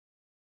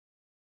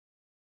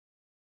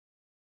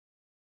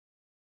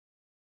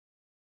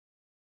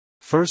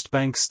First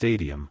Bank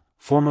Stadium,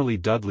 formerly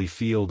Dudley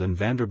Field and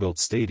Vanderbilt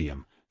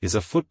Stadium, is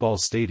a football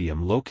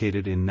stadium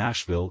located in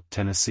Nashville,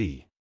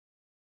 Tennessee.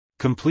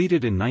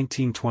 Completed in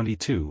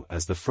 1922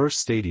 as the first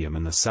stadium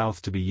in the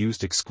South to be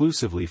used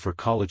exclusively for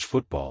college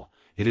football,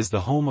 it is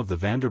the home of the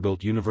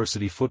Vanderbilt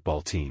University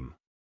football team.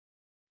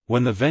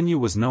 When the venue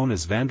was known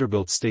as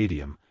Vanderbilt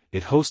Stadium,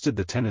 it hosted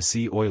the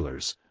Tennessee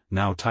Oilers,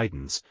 now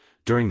Titans,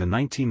 during the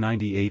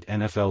 1998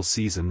 NFL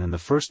season and the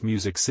first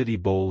Music City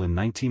Bowl in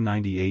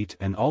 1998,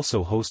 and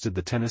also hosted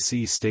the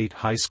Tennessee State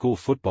High School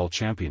Football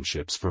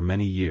Championships for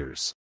many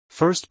years.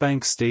 First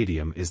Bank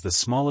Stadium is the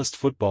smallest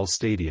football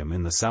stadium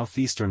in the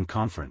Southeastern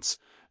Conference,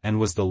 and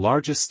was the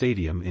largest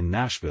stadium in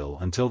Nashville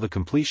until the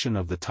completion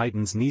of the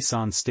Titans'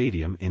 Nissan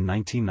Stadium in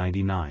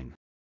 1999.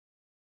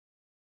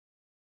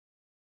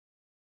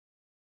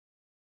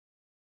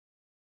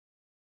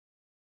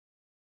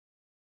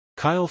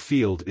 Kyle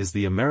Field is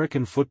the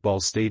American football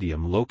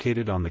stadium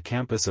located on the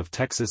campus of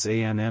Texas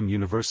A&M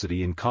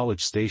University in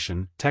College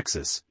Station,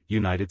 Texas,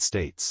 United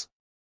States.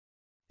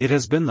 It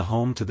has been the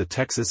home to the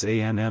Texas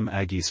A&M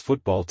Aggies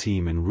football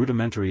team in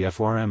rudimentary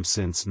FRM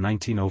since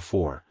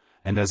 1904,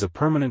 and as a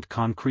permanent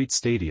concrete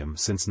stadium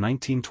since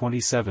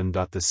 1927.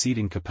 The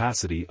seating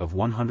capacity of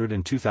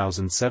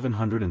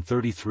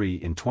 102,733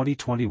 in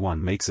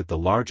 2021 makes it the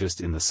largest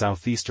in the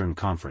Southeastern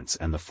Conference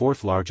and the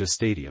fourth largest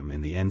stadium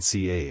in the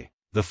NCAA.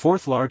 The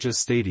fourth largest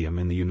stadium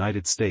in the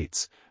United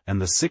States,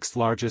 and the sixth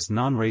largest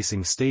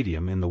non-racing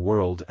stadium in the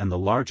world and the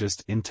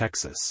largest in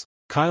Texas.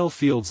 Kyle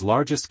Field's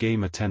largest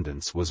game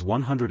attendance was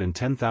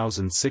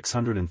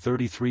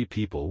 110,633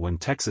 people when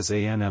Texas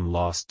A&M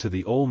lost to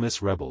the Ole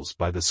Miss Rebels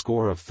by the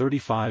score of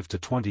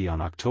 35-20 on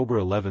October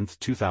 11,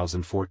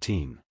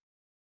 2014.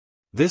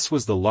 This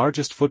was the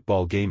largest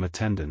football game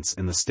attendance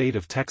in the state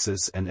of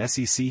Texas and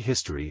SEC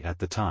history at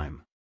the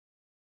time.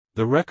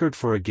 The record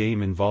for a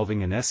game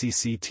involving an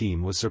SEC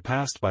team was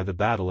surpassed by the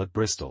Battle at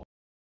Bristol.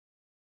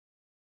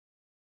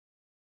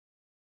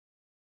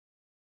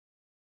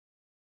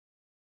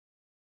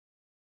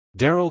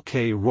 Darrell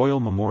K. Royal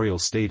Memorial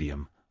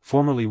Stadium,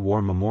 formerly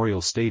War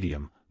Memorial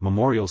Stadium,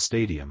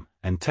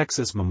 and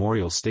Texas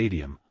Memorial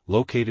Stadium,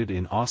 located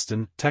in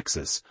Austin,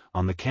 Texas,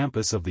 on the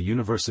campus of the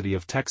University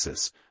of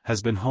Texas,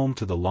 has been home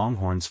to the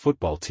Longhorns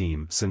football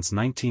team since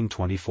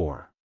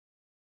 1924.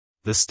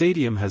 The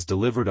stadium has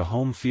delivered a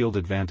home field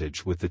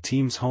advantage with the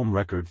team's home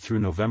record through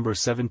November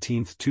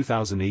 17,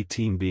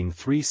 2018 being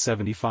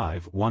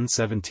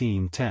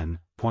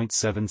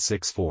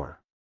 375-117-10.764.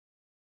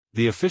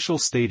 The official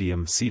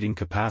stadium seating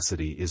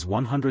capacity is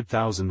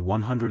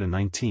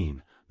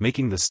 100,119,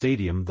 making the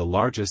stadium the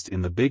largest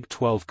in the Big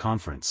 12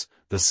 Conference,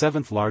 the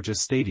seventh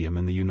largest stadium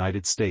in the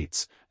United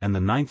States, and the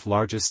ninth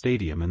largest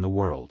stadium in the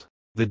world.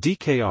 The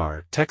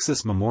DKR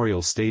Texas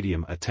Memorial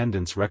Stadium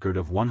attendance record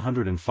of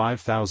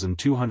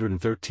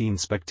 105,213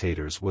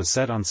 spectators was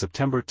set on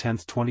September 10,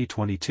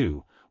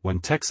 2022, when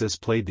Texas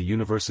played the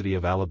University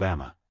of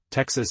Alabama,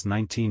 Texas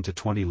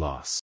 19-20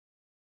 loss.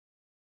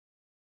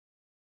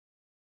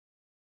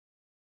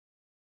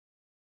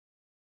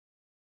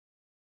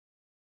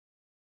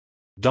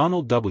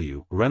 Donald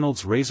W.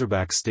 Reynolds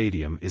Razorback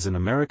Stadium is an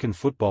American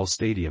football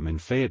stadium in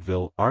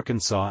Fayetteville,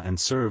 Arkansas and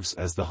serves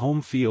as the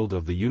home field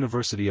of the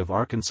University of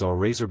Arkansas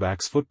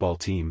Razorbacks football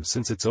team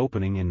since its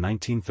opening in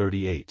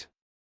 1938.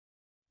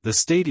 The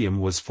stadium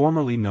was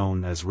formerly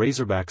known as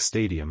Razorback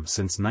Stadium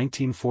since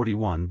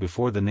 1941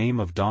 before the name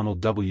of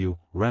Donald W.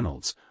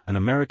 Reynolds, an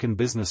American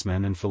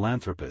businessman and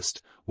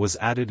philanthropist, was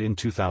added in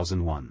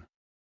 2001.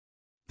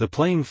 The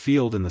playing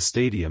field in the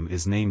stadium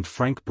is named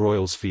Frank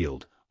Broyles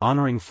Field,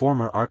 honoring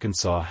former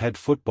Arkansas head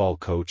football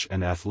coach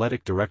and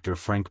athletic director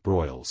Frank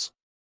Broyles.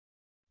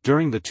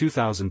 During the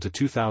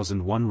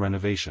 2000-2001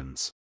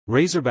 renovations,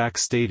 Razorback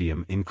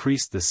Stadium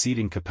increased the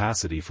seating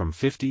capacity from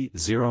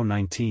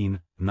 50,019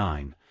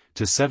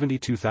 to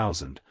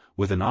 72,000,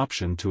 with an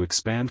option to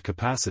expand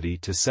capacity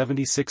to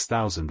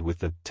 76,000 with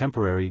the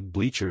temporary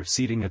bleacher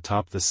seating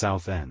atop the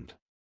south end.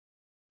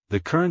 The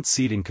current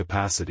seating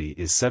capacity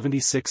is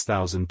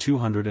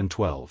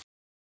 76,212.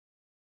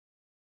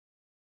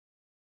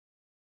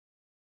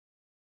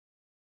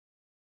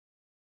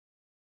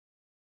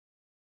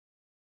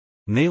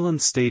 Neyland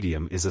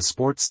Stadium is a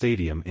sports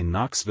stadium in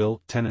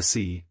Knoxville,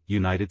 Tennessee,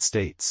 United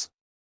States.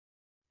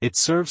 It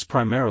serves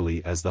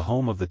primarily as the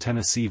home of the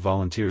Tennessee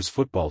Volunteers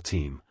football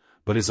team,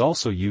 but is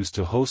also used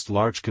to host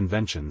large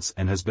conventions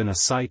and has been a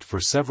site for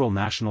several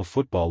National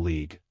Football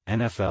League,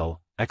 NFL,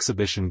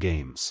 exhibition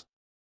games.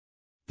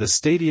 The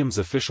stadium's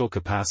official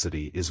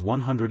capacity is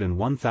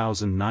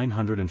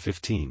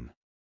 101,915.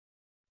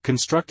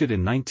 Constructed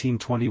in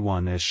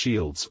 1921 as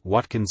Shields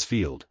Watkins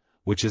Field,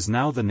 which is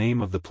now the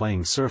name of the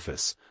playing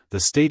surface, the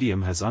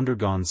stadium has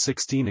undergone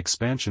 16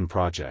 expansion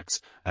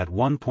projects, at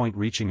one point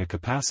reaching a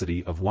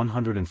capacity of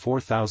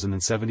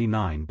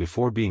 104,079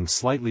 before being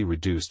slightly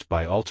reduced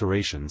by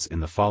alterations in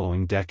the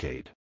following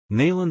decade.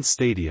 Neyland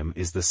Stadium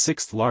is the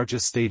sixth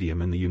largest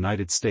stadium in the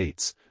United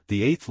States,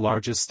 the eighth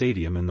largest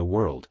stadium in the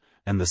world,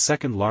 and the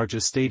second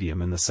largest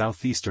stadium in the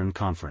Southeastern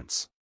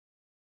Conference.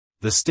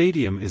 The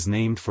stadium is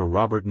named for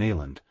Robert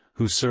Neyland,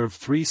 who served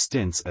 3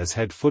 stints as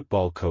head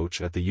football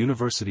coach at the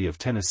University of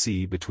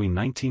Tennessee between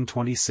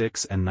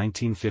 1926 and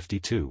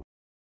 1952.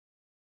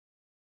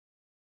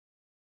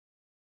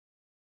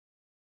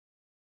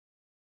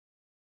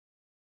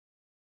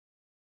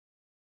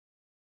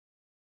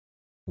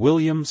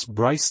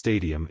 Williams-Brice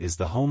Stadium is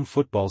the home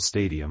football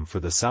stadium for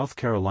the South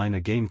Carolina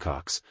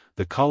Gamecocks,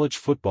 the college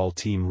football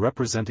team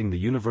representing the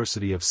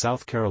University of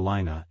South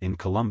Carolina in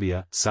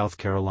Columbia, South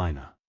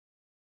Carolina.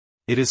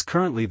 It is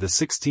currently the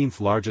 16th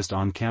largest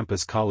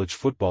on-campus college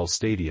football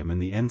stadium in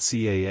the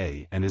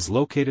NCAA and is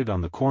located on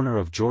the corner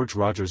of George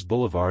Rogers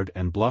Boulevard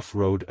and Bluff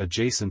Road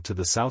adjacent to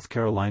the South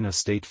Carolina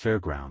State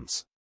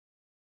Fairgrounds.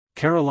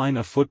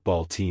 Carolina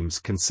football teams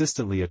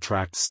consistently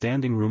attract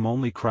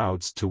standing-room-only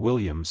crowds to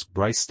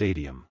Williams-Brice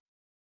Stadium.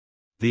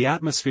 The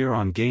atmosphere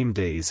on game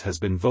days has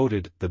been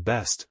voted the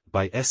best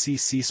by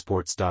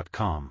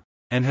SECSports.com,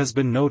 and has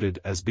been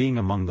noted as being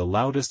among the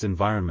loudest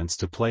environments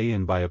to play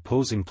in by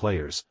opposing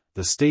players.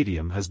 The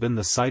stadium has been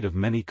the site of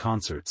many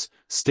concerts,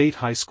 state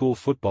high school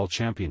football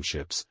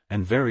championships,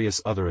 and various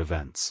other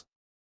events.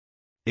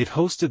 It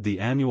hosted the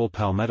annual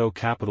Palmetto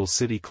Capital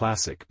City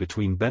Classic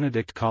between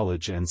Benedict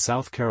College and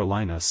South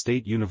Carolina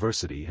State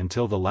University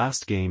until the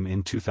last game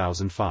in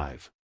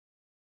 2005.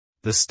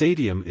 The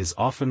stadium is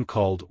often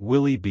called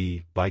Willie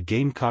B by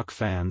Gamecock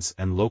fans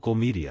and local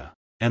media,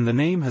 and the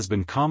name has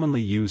been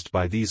commonly used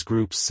by these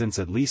groups since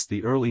at least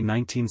the early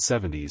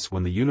 1970s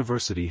when the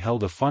university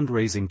held a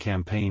fundraising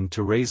campaign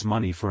to raise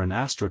money for an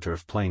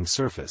AstroTurf playing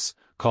surface,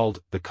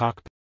 called the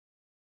Cockpit.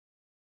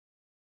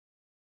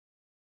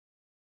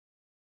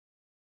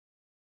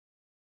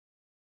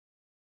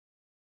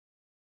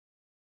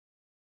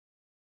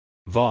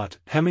 Vaught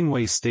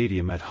Hemingway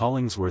Stadium at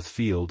Hollingsworth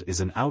Field is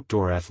an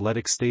outdoor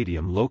athletic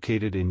stadium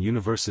located in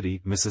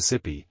University,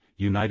 Mississippi,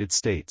 United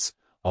States,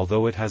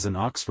 although it has an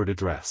Oxford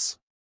address.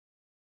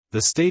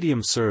 The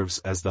stadium serves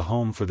as the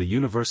home for the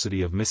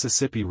University of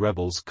Mississippi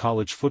Rebels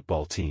college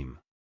football team.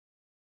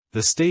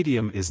 The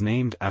stadium is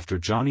named after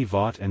Johnny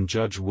Vaught and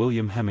Judge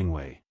William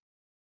Hemingway.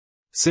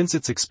 Since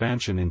its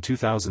expansion in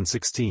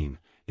 2016,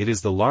 it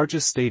is the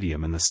largest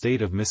stadium in the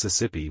state of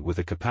Mississippi with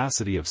a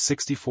capacity of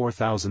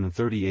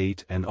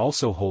 64,038 and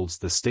also holds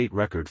the state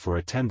record for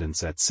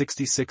attendance at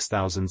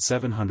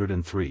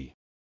 66,703.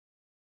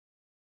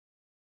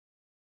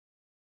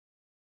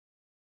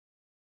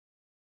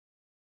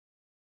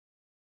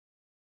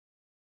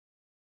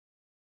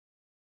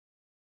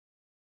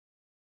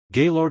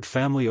 Gaylord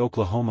Family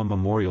Oklahoma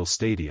Memorial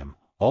Stadium,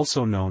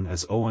 also known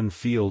as Owen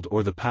Field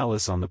or the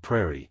Palace on the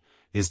Prairie,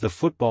 is the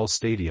football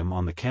stadium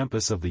on the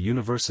campus of the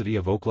University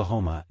of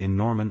Oklahoma in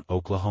Norman,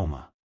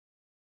 Oklahoma.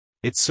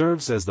 It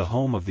serves as the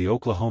home of the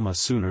Oklahoma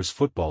Sooners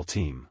football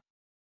team.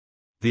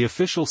 The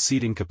official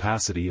seating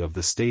capacity of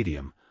the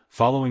stadium,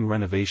 following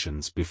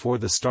renovations before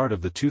the start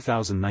of the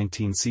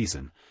 2019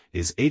 season,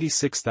 is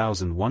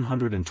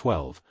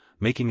 86,112,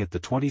 making it the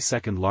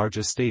 22nd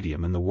largest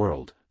stadium in the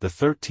world, the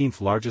 13th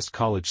largest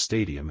college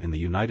stadium in the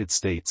United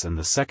States and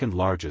the second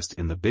largest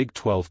in the Big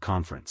 12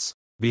 Conference,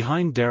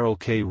 behind Darrell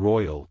K.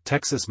 Royal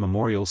Texas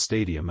Memorial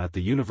Stadium at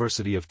the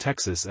University of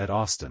Texas at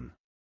Austin.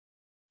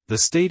 The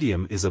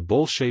stadium is a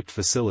bowl-shaped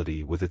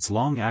facility with its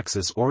long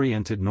axis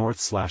oriented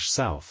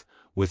north/south,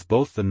 with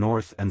both the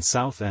north and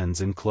south ends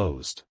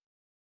enclosed.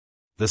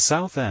 The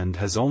south end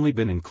has only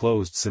been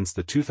enclosed since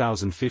the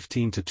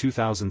 2015 to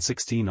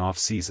 2016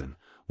 off-season,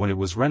 when it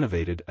was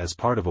renovated as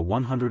part of a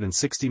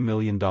 $160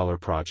 million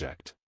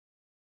project.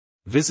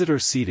 Visitor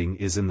seating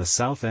is in the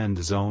south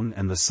end zone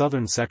and the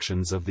southern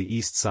sections of the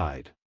east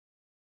side.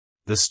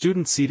 The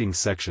student seating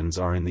sections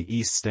are in the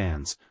east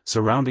stands,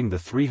 surrounding the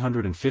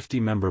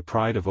 350-member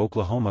Pride of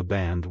Oklahoma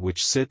band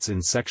which sits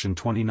in section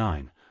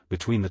 29,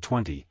 between the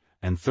 20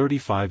 and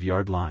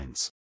 35-yard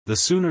lines. The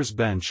Sooners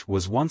bench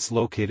was once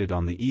located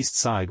on the east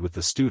side with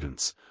the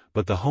students,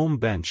 but the home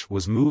bench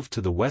was moved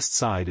to the west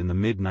side in the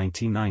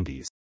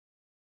mid-1990s.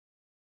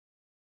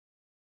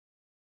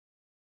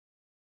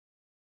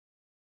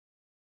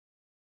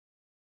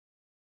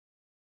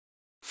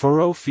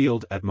 Faurot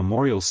Field at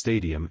Memorial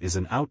Stadium is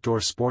an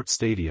outdoor sports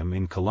stadium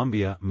in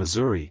Columbia,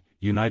 Missouri,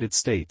 United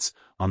States,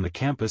 on the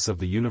campus of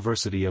the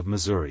University of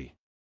Missouri.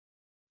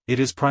 It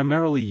is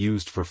primarily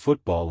used for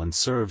football and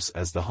serves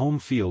as the home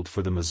field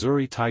for the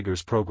Missouri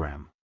Tigers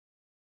program.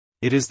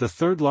 It is the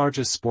third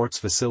largest sports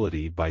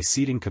facility by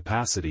seating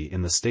capacity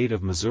in the state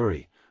of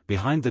Missouri,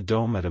 behind the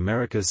Dome at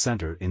America's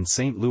Center in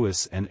St.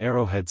 Louis and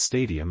Arrowhead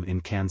Stadium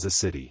in Kansas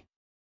City.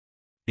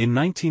 In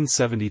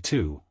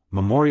 1972,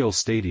 Memorial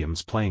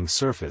Stadium's playing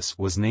surface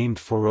was named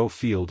Faurot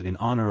Field in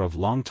honor of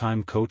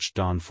longtime coach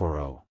Don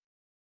Faurot.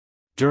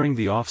 During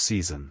the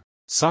off-season,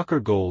 soccer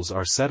goals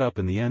are set up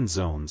in the end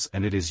zones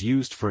and it is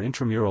used for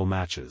intramural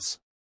matches.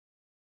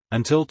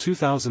 Until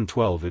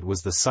 2012 it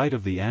was the site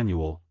of the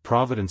annual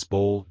Providence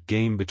Bowl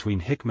game between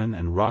Hickman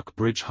and Rock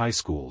Bridge High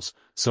Schools,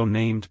 so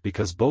named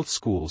because both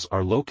schools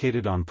are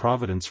located on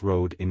Providence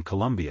Road in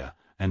Columbia,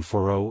 and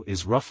Faurot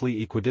is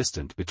roughly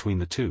equidistant between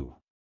the two.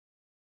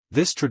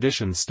 This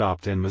tradition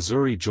stopped and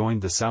Missouri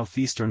joined the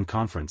Southeastern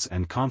Conference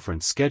and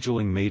conference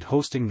scheduling made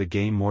hosting the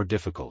game more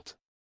difficult.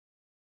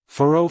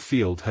 Faurot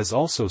Field has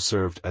also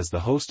served as the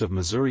host of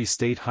Missouri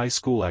State High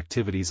School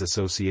Activities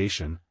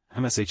Association,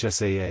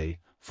 MSHSAA,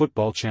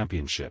 football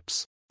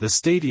championships. The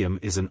stadium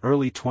is an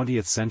early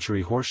 20th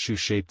century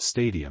horseshoe-shaped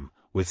stadium,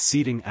 with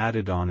seating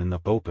added on in the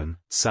open,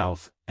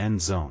 south,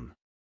 end zone.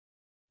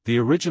 The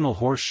original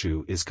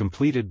horseshoe is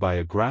completed by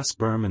a grass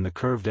berm in the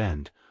curved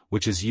end,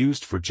 which is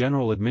used for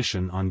general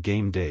admission on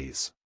game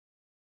days.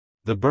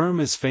 The berm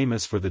is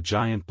famous for the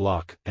giant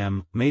block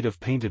M made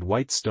of painted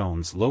white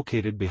stones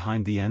located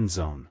behind the end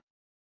zone.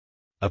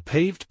 A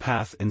paved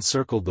path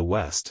encircled the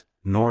west,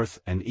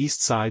 north and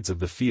east sides of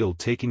the field,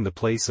 taking the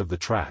place of the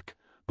track,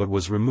 but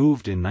was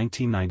removed in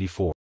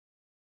 1994.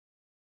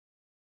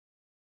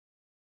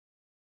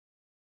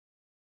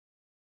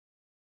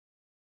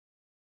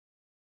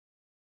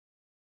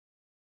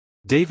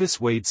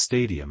 Davis-Wade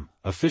Stadium,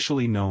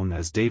 officially known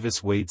as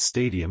Davis-Wade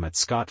Stadium at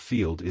Scott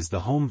Field, is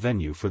the home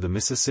venue for the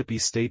Mississippi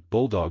State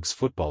Bulldogs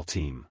football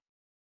team.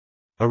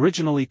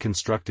 Originally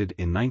constructed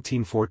in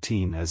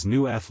 1914 as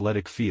New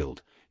Athletic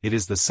Field, it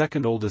is the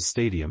second oldest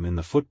stadium in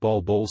the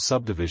Football Bowl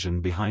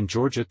subdivision behind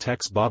Georgia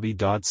Tech's Bobby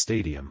Dodd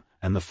Stadium,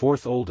 and the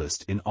fourth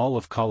oldest in all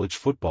of college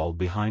football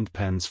behind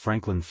Penn's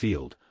Franklin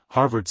Field,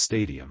 Harvard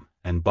Stadium,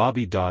 and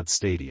Bobby Dodd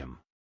Stadium.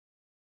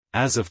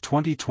 As of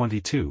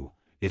 2022,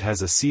 it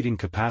has a seating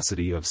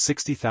capacity of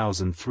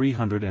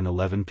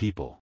 60,311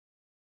 people.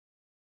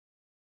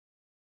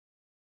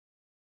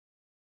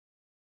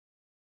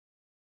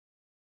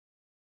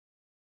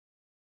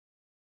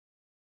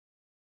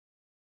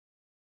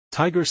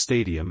 Tiger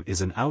Stadium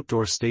is an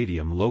outdoor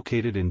stadium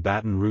located in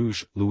Baton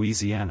Rouge,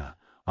 Louisiana,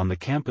 on the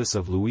campus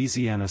of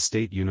Louisiana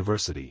State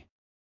University.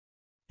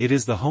 It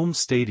is the home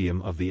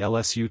stadium of the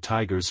LSU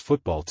Tigers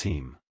football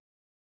team.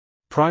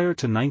 Prior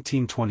to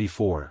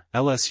 1924,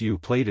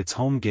 LSU played its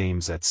home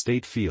games at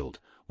State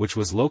Field, which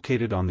was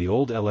located on the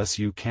old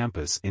LSU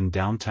campus in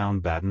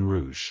downtown Baton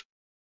Rouge.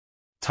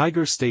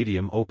 Tiger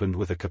Stadium opened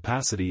with a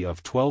capacity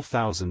of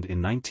 12,000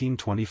 in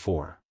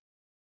 1924.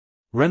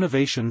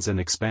 Renovations and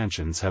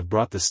expansions have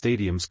brought the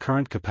stadium's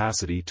current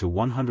capacity to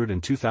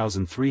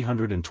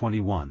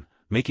 102,321,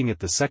 making it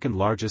the second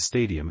largest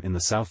stadium in the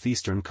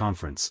Southeastern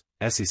Conference,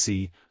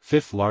 SEC,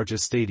 fifth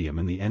largest stadium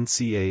in the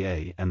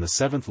NCAA, and the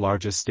seventh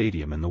largest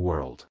stadium in the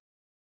world.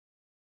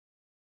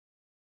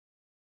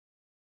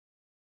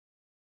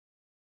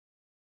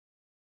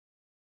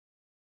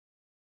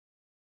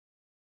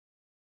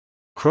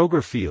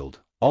 Kroger Field,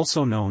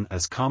 also known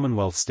as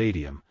Commonwealth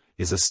Stadium,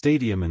 is a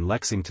stadium in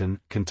Lexington,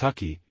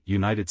 Kentucky,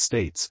 United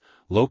States,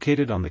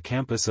 located on the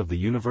campus of the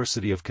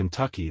University of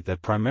Kentucky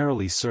that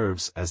primarily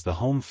serves as the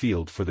home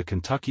field for the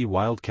Kentucky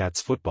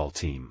Wildcats football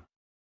team.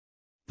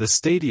 The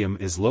stadium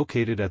is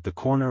located at the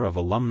corner of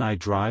Alumni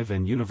Drive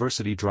and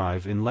University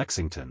Drive in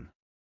Lexington.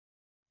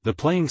 The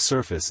playing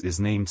surface is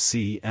named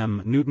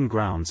C.M. Newton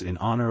Grounds in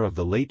honor of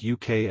the late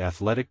UK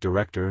athletic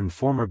director and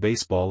former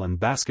baseball and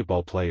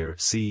basketball player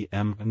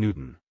C.M.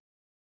 Newton.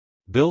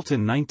 Built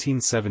in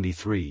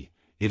 1973,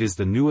 it is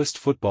the newest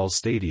football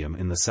stadium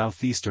in the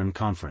Southeastern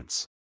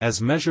Conference,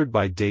 as measured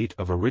by date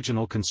of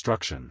original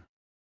construction.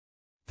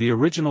 The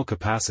original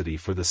capacity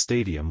for the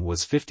stadium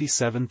was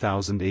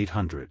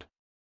 57,800.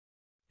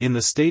 In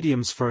the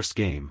stadium's first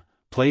game,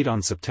 played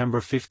on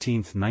September 15,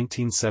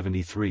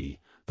 1973,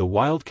 the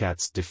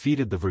Wildcats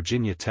defeated the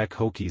Virginia Tech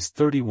Hokies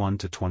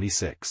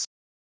 31-26.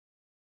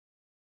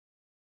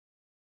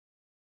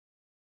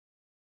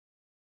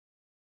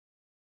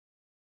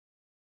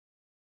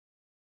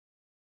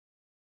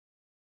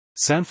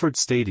 Sanford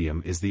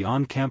Stadium is the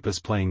on-campus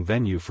playing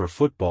venue for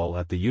football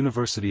at the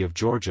University of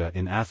Georgia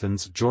in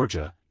Athens,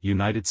 Georgia,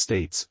 United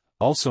States,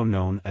 also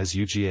known as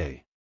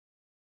UGA.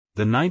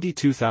 The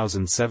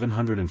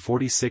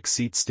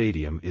 92,746-seat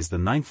stadium is the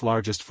ninth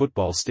largest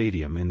football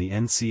stadium in the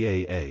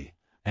NCAA,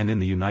 and in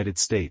the United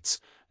States,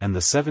 and the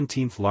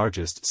 17th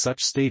largest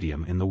such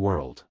stadium in the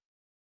world.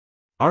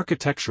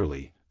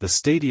 Architecturally, the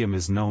stadium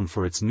is known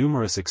for its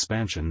numerous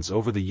expansions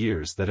over the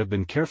years that have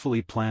been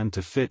carefully planned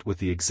to fit with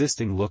the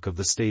existing look of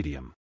the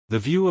stadium. The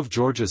view of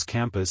Georgia's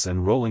campus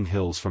and rolling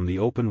hills from the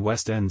open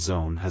West End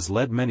zone has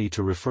led many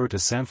to refer to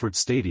Sanford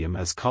Stadium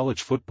as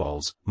college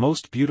football's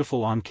most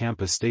beautiful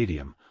on-campus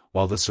stadium,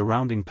 while the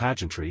surrounding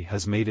pageantry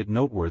has made it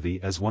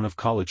noteworthy as one of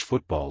college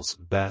football's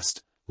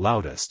best,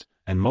 loudest,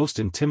 and most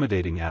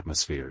intimidating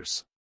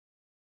atmospheres.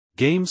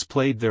 Games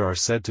played there are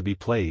said to be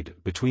played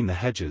between the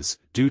hedges,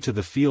 due to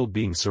the field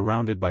being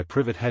surrounded by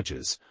privet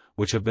hedges,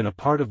 which have been a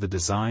part of the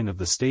design of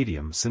the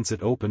stadium since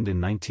it opened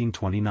in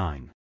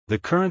 1929. The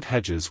current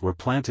hedges were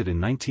planted in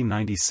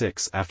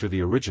 1996 after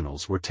the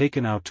originals were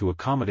taken out to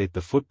accommodate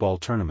the football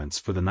tournaments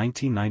for the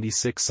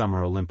 1996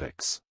 Summer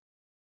Olympics.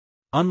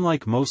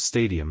 Unlike most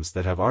stadiums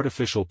that have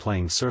artificial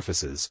playing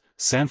surfaces,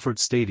 Sanford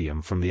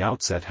Stadium from the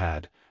outset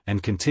had,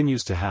 and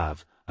continues to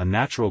have, a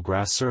natural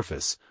grass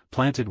surface,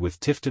 planted with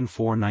Tifton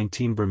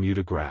 419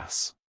 Bermuda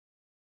grass.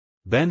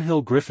 Ben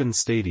Hill Griffin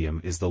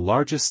Stadium is the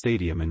largest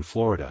stadium in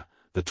Florida,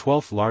 the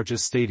 12th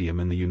largest stadium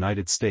in the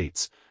United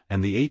States,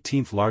 and the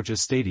 18th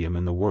largest stadium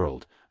in the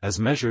world, as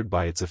measured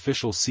by its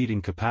official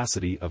seating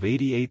capacity of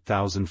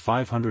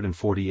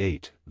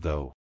 88,548,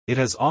 though It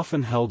has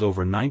often held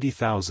over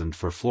 90,000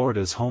 for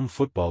Florida's home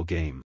football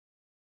game.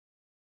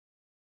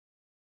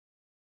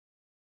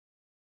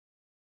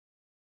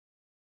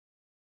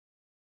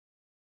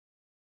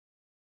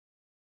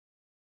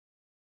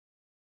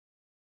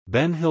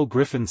 Ben Hill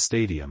Griffin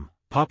Stadium,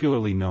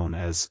 popularly known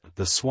as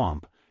the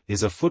Swamp,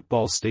 is a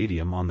football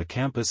stadium on the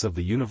campus of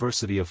the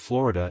University of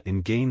Florida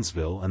in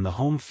Gainesville and the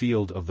home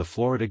field of the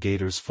Florida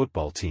Gators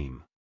football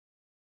team.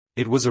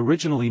 It was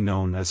originally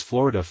known as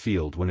Florida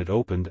Field when it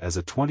opened as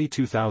a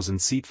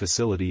 22,000-seat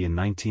facility in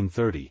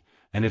 1930,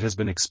 and it has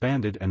been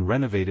expanded and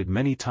renovated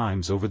many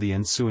times over the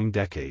ensuing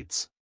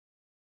decades.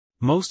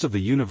 Most of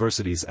the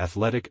university's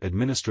athletic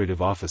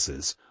administrative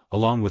offices,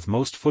 along with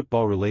most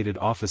football-related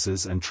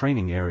offices and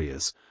training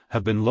areas,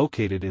 have been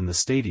located in the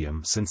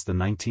stadium since the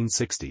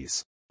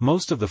 1960s.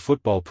 Most of the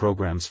football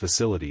program's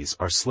facilities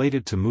are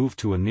slated to move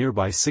to a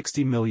nearby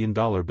 $60 million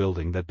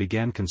building that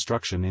began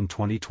construction in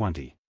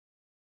 2020.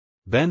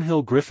 Ben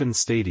Hill Griffin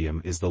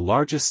Stadium is the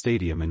largest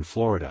stadium in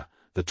Florida,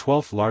 the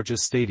 12th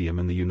largest stadium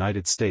in the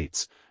United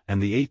States,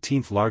 and the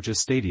 18th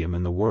largest stadium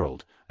in the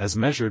world, as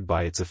measured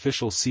by its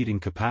official seating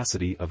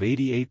capacity of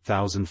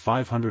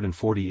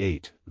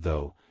 88,548,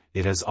 though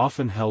it has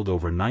often held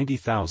over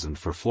 90,000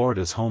 for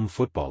Florida's home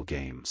football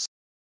games.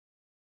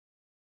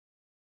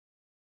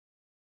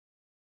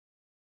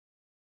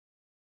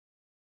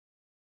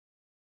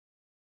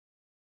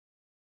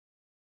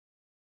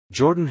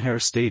 Jordan-Hare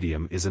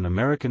Stadium is an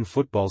American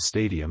football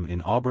stadium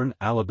in Auburn,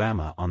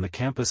 Alabama on the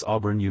campus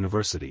Auburn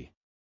University.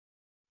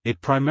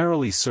 It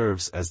primarily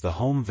serves as the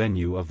home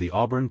venue of the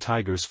Auburn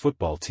Tigers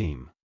football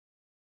team.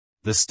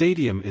 The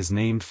stadium is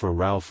named for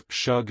Ralph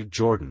 "Shug"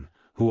 Jordan,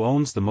 who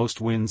owns the most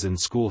wins in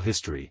school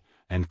history,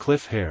 and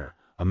Cliff Hare,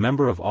 a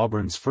member of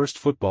Auburn's first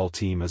football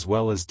team as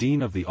well as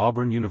dean of the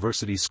Auburn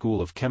University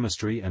School of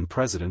Chemistry and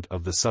president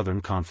of the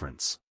Southern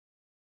Conference.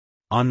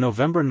 On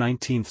November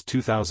 19,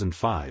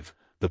 2005,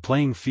 the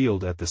playing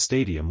field at the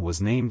stadium was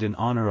named in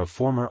honor of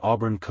former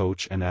Auburn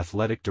coach and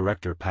athletic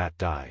director Pat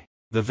Dye.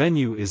 The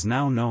venue is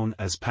now known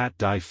as Pat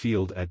Dye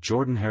Field at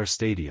Jordan-Hare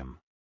Stadium.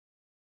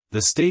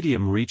 The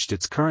stadium reached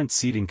its current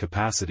seating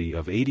capacity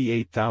of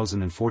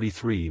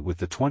 88,043 with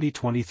the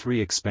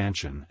 2023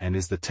 expansion and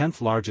is the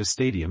 10th largest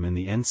stadium in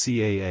the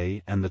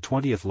NCAA and the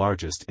 20th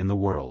largest in the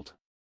world.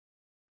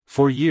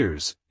 For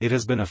years, it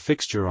has been a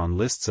fixture on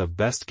lists of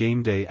best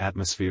game day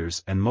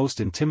atmospheres and most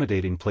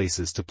intimidating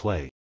places to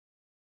play.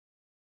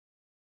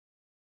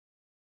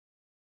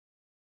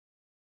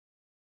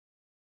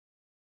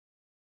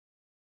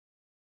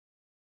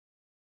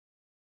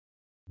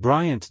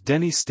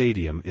 Bryant-Denny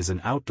Stadium is an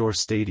outdoor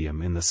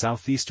stadium in the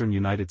southeastern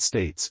United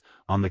States,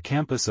 on the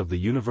campus of the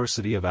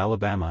University of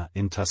Alabama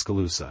in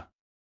Tuscaloosa.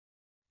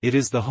 It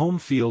is the home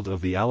field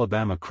of the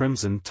Alabama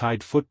Crimson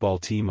Tide football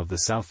team of the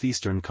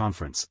Southeastern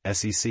Conference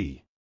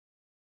 (SEC).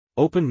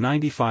 Opened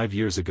 95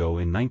 years ago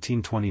in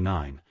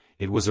 1929,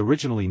 it was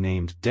originally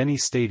named Denny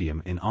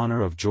Stadium in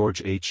honor of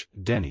George H.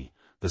 Denny,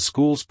 the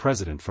school's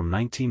president from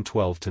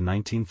 1912 to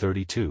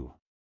 1932.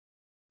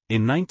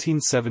 In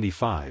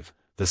 1975,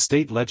 the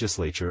state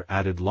legislature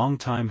added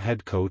longtime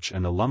head coach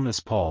and alumnus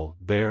Paul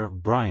 "Bear"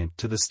 Bryant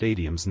to the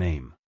stadium's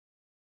name.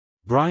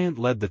 Bryant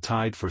led the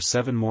Tide for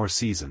 7 more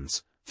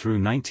seasons, through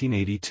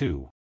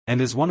 1982, and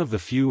is one of the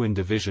few in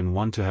Division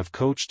I to have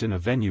coached in a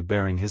venue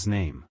bearing his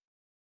name.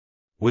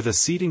 With a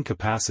seating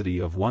capacity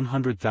of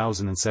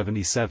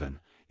 100,077,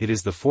 it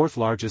is the 4th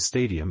largest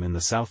stadium in the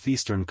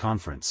Southeastern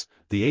Conference,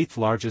 the 8th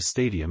largest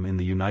stadium in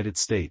the United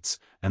States,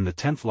 and the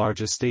 10th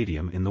largest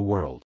stadium in the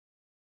world.